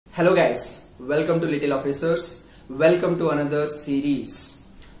Hello guys, welcome to Little Officers. Welcome to another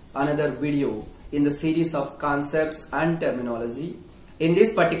series, another video in the series of concepts and terminology. In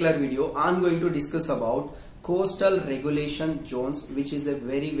this particular video, I am going to discuss about coastal regulation zones, which is a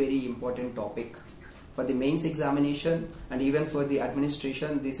very important topic for the mains examination and even for the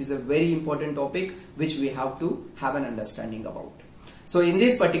administration. This is a very important topic which we have to have an understanding about. So in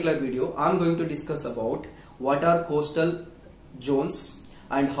this particular video, I am going to discuss about what are coastal zones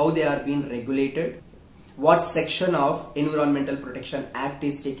and how they are being regulated, what section of Environmental Protection Act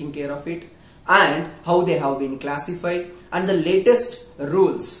is taking care of it, and how they have been classified, and the latest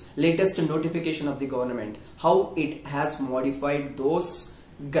rules, latest notification of the government, how it has modified those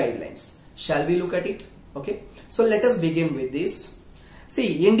guidelines. Shall we look at it? Okay, so let us begin with this.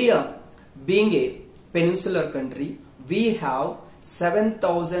 See, India being a peninsular country, we have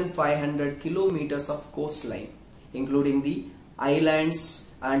 7,500 kilometers of coastline, including the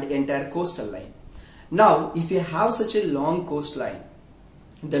islands and entire coastal line. Now, if you have such a long coastline,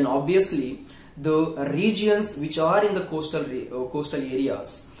 then obviously the regions which are in the coastal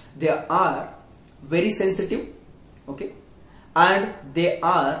areas, they are very sensitive, okay, and they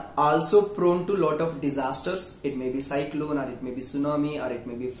are also prone to lot of disasters. It may be cyclone, or it may be tsunami, or it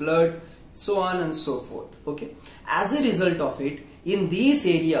may be flood, so on and so forth. Okay, as a result of it, in these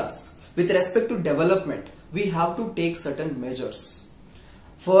areas, with respect to development, we have to take certain measures.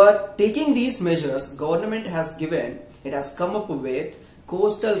 For taking these measures, government has come up with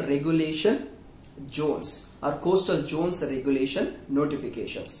coastal regulation zones or coastal zones regulation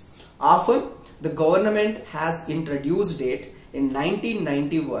notifications. Often the government has introduced it in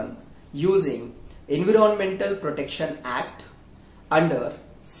 1991 using Environmental Protection Act under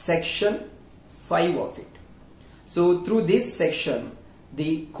section 5 of it. So through this section,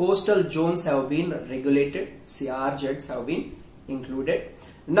 the coastal zones have been regulated, CRZs have been included.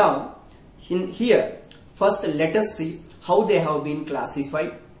 Now in here, first let us see how they have been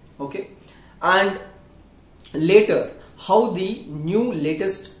classified, okay, and later how the new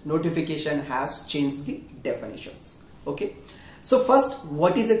latest notification has changed the definitions. Okay, so first,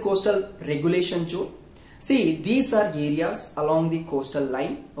 what is a coastal regulation zone? See, these are areas along the coastal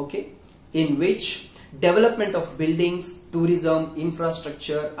line, okay, in which development of buildings, tourism,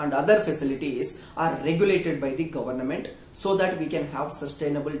 infrastructure and other facilities are regulated by the government so that we can have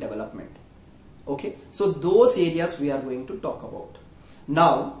sustainable development. Okay, so those areas we are going to talk about.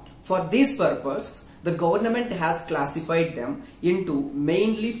 Now, for this purpose, the government has classified them into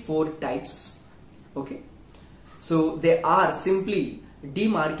mainly 4 types. Okay, so they are simply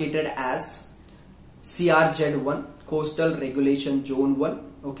demarcated as CRZ1, Coastal Regulation Zone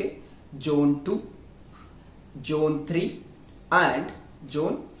 1, okay, Zone 2, Zone 3 and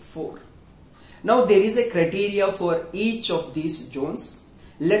Zone 4. Now there is a criteria for each of these zones.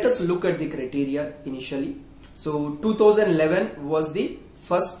 Let us look at the criteria initially. So 2011 was the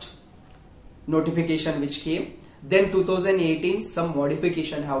first notification which came. Then 2018 some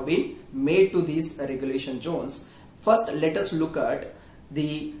modification have been made to these regulation zones. First let us look at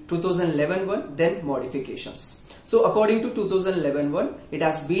the 2011 one, then modifications. So according to 2011 one, it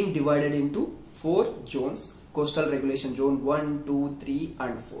has been divided into 4 zones: Coastal Regulation Zone 1, 2, 3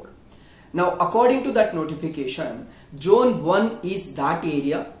 and 4. Now according to that notification, Zone 1 is that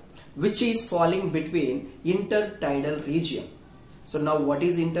area which is falling between intertidal region. So now what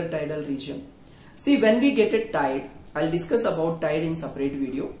is intertidal region? See, when we get a tide, I'll discuss about tide in separate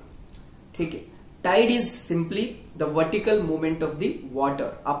video. Okay. Tide is simply the vertical movement of the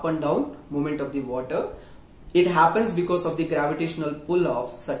water, up and down movement of the water. It happens because of the gravitational pull of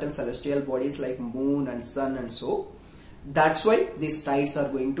certain celestial bodies like moon and sun and so. That's why these tides are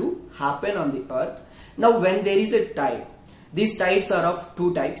going to happen on the earth. Now when there is a tide, these tides are of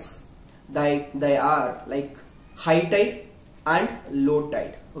 2 types. They are like high tide and low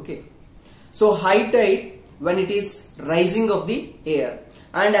tide. Okay. So high tide, when it is rising of the air,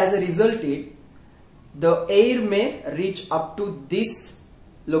 and as a result the air may reach up to this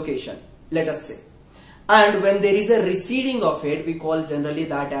location, let us say. And when there is a receding of it, we call generally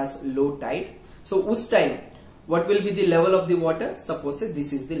that as low tide. So this time, what will be the level of the water? Suppose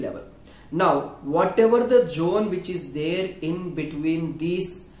this is the level. Now, whatever the zone which is there in between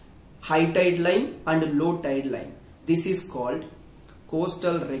this high tide line and low tide line, this is called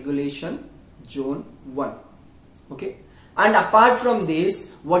Coastal Regulation Zone 1. Okay. And apart from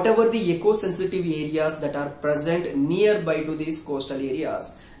this, whatever the eco-sensitive areas that are present nearby to these coastal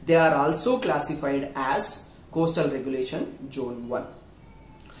areas, they are also classified as Coastal Regulation Zone 1.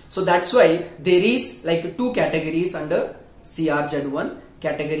 So that's why there is like 2 categories under CRZ1,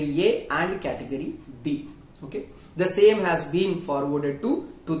 category A and category B. Okay. The same has been forwarded to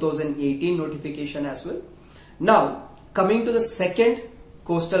 2018 notification as well. Now coming to the second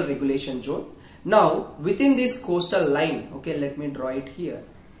coastal regulation zone. Now within this coastal line, okay, let me draw it here.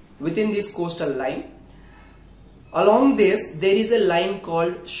 Within this coastal line, along this there is a line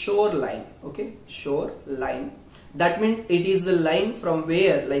called shoreline. Okay, shoreline. That means it is the line from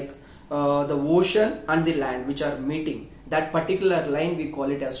where like the ocean and the land which are meeting. That particular line we call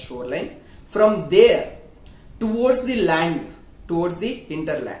it as shoreline. From there towards the land, towards the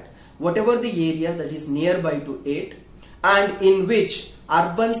hinterland, whatever the area that is nearby to it and in which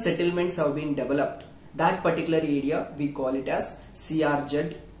urban settlements have been developed, that particular area we call it as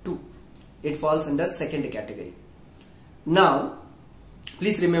CRZ2. It falls under second category. Now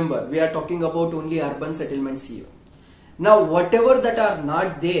please remember, we are talking about only urban settlements here. Now whatever that are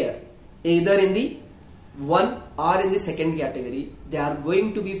not there either in the one or in the second category, they are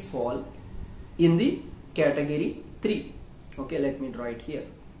going to be fall in the category 3. Okay, let me draw it here.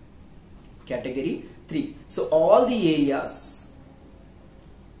 Category 3. So all the areas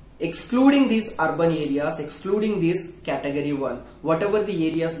excluding these urban areas, excluding this category 1, whatever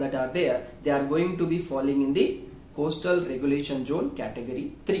the areas that are there, they are going to be falling in the coastal regulation zone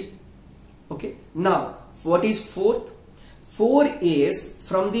category 3. Okay, now what is fourth? 4 is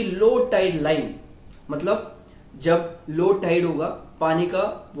from the low tide line. मतलब जब low tide होगा पानी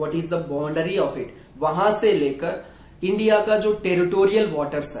का, what is the boundary of it, वहां से लेकर India का जो टेरिटोरियल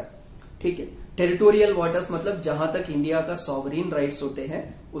वाटर्स है, ठीक है, टेरिटोरियल वाटर्स मतलब जहां तक इंडिया का सॉवरेन राइट्स होते हैं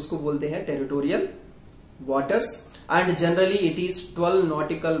उसको बोलते हैं territorial waters. And generally it is 12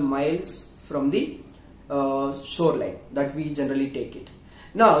 nautical miles from the shoreline that we generally take it.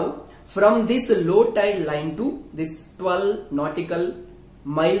 Now from this low tide line to this 12 nautical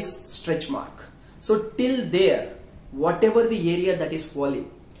miles stretch mark, so till there whatever the area that is falling,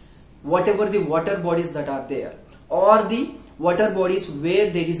 whatever the water bodies that are there or the water bodies where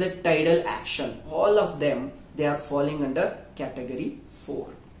there is a tidal action, all of them they are falling under category 4.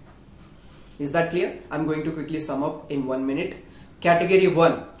 Is that clear? I'm going to quickly sum up in 1 minute. Category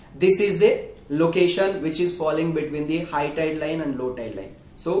 1, this is the location which is falling between the high tide line and low tide line,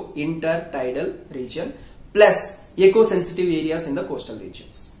 so intertidal region plus eco-sensitive areas in the coastal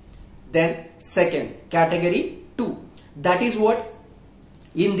regions. Then second, category 2, that is what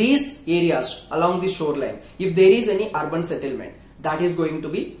in these areas along the shoreline, if there is any urban settlement, that is going to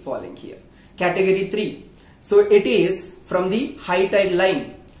be falling here. Category 3, so it is from the high tide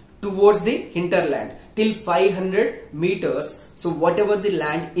line towards the hinterland till 500 meters, so whatever the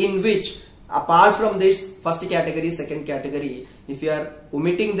land in which, apart from this first category, second category, if you are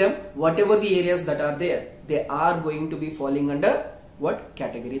omitting them, whatever the areas that are there, they are going to be falling under what?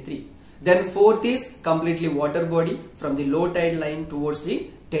 Category 3. Then fourth is completely water body from the low tide line towards the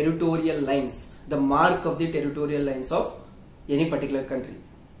territorial lines, the mark of the territorial lines of any particular country.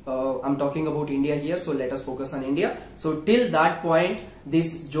 I'm talking about India here, so let us focus on India. So till that point,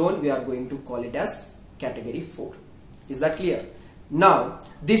 this zone we are going to call it as category 4. Is that clear? Now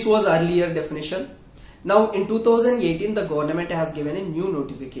this was earlier definition. Now in 2018 the government has given a new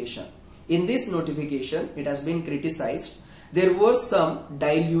notification. In this notification it has been criticized. There was some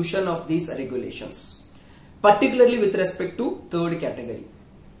dilution of these regulations, particularly with respect to third category.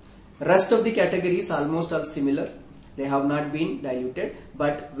 Rest of the categories almost are similar, they have not been diluted,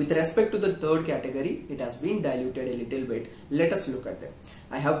 but with respect to the third category it has been diluted a little bit. Let us look at them.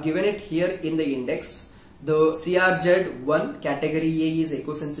 I have given it here in the index. The CRZ1 category A is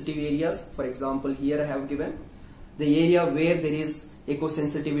eco-sensitive areas. For example, here I have given the area where there is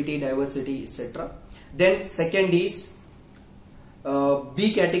eco-sensitivity, diversity, etc. Then second is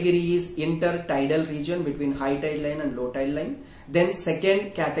B category is intertidal region between high tide line and low tide line. Then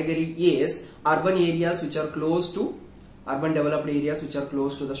second category is urban areas which are close to urban developed areas which are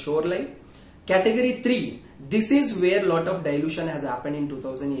close to the shoreline. Category 3, this is where lot of dilution has happened in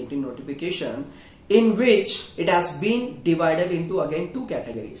 2018 notification, in which it has been divided into again 2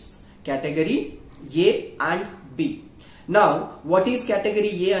 categories, category A and B. Now what is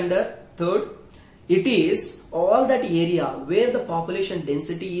category A under third? It is all that area where the population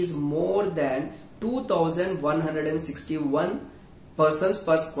density is more than 2161 persons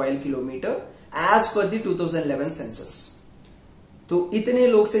per square kilometer as per the 2011 census. तो इतने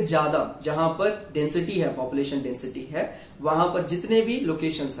लोग से ज्यादा जहां पर density है, population density है, वहां पर जितने भी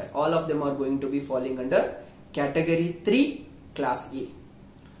लोकेशंस है, all of them are going to be falling under category 3 class A.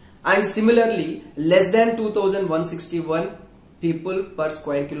 And similarly less than 2161 people पर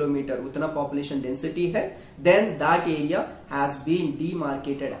स्क्वायर किलोमीटर उतना पॉपुलेशन डेंसिटी है, then that area has been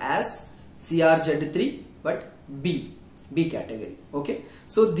demarcated as CRZ3 but B category. Okay,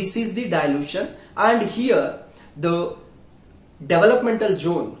 so this is the dilution. And here the developmental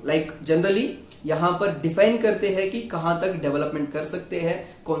zone, like generally यहाँ पर define करते हैं कि कहां तक डेवलपमेंट कर सकते हैं,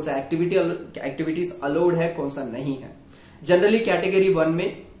 कौन सा एक्टिविटीज अलाउड है, कौन सा नहीं है. जनरली कैटेगरी 1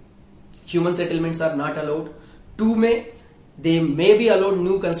 में human settlements are not allowed. 2 में they may be allowed,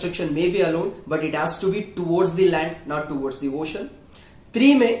 new construction may be allowed, but it has to be towards the land, not towards the ocean.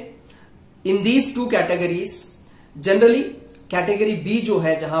 3 में in these 2 categories generally category B जो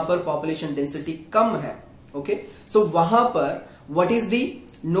है जहां पर population density कम है, okay, so वहां पर what is the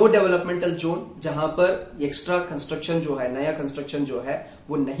no developmental zone, जहां पर एक्स्ट्रा कंस्ट्रक्शन जो है, नया कंस्ट्रक्शन जो है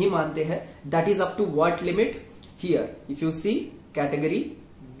वो नहीं मानते हैं. that is up to what limit? Here if you see category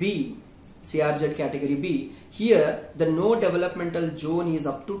B, CRZ category B, here the no developmental zone is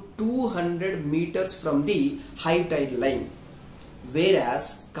up to 200 meters from the high tide line,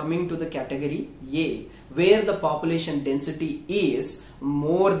 whereas coming to the category A, where the population density is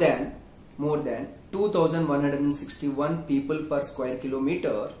more than 2161 people per square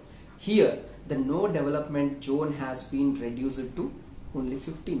kilometer, here the no development zone has been reduced to only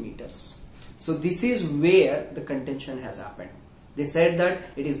 50 meters. So this is where the contention has happened. They said that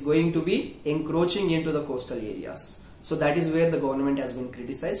it is going to be encroaching into the coastal areas. So that is where the government has been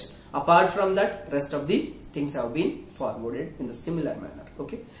criticized. Apart from that, rest of the things have been forwarded in the similar manner.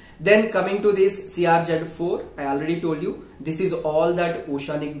 Okay. Then coming to this CRZ4, I already told you, this is all that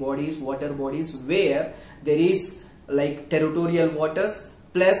oceanic bodies, water bodies where there is like territorial waters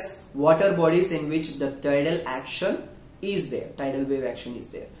plus water bodies in which the tidal action is there, tidal wave action is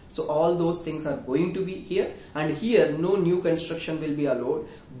there. So all those things are going to be here, and here no new construction will be allowed,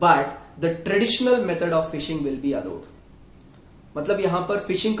 but the traditional method of fishing will be allowed. मतलब यहाँ पर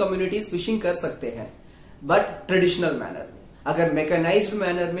fishing communities fishing कर सकते हैं, but traditional manner में. अगर mechanised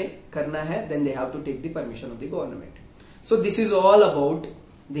manner में करना है, then they have to take the permission of the government. So this is all about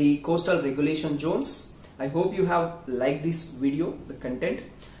the coastal regulation zones. I hope you have liked this video, the content.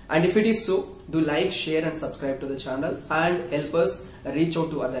 And if it is so, do like, share and subscribe to the channel and help us reach out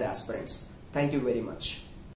to other aspirants. Thank you very much.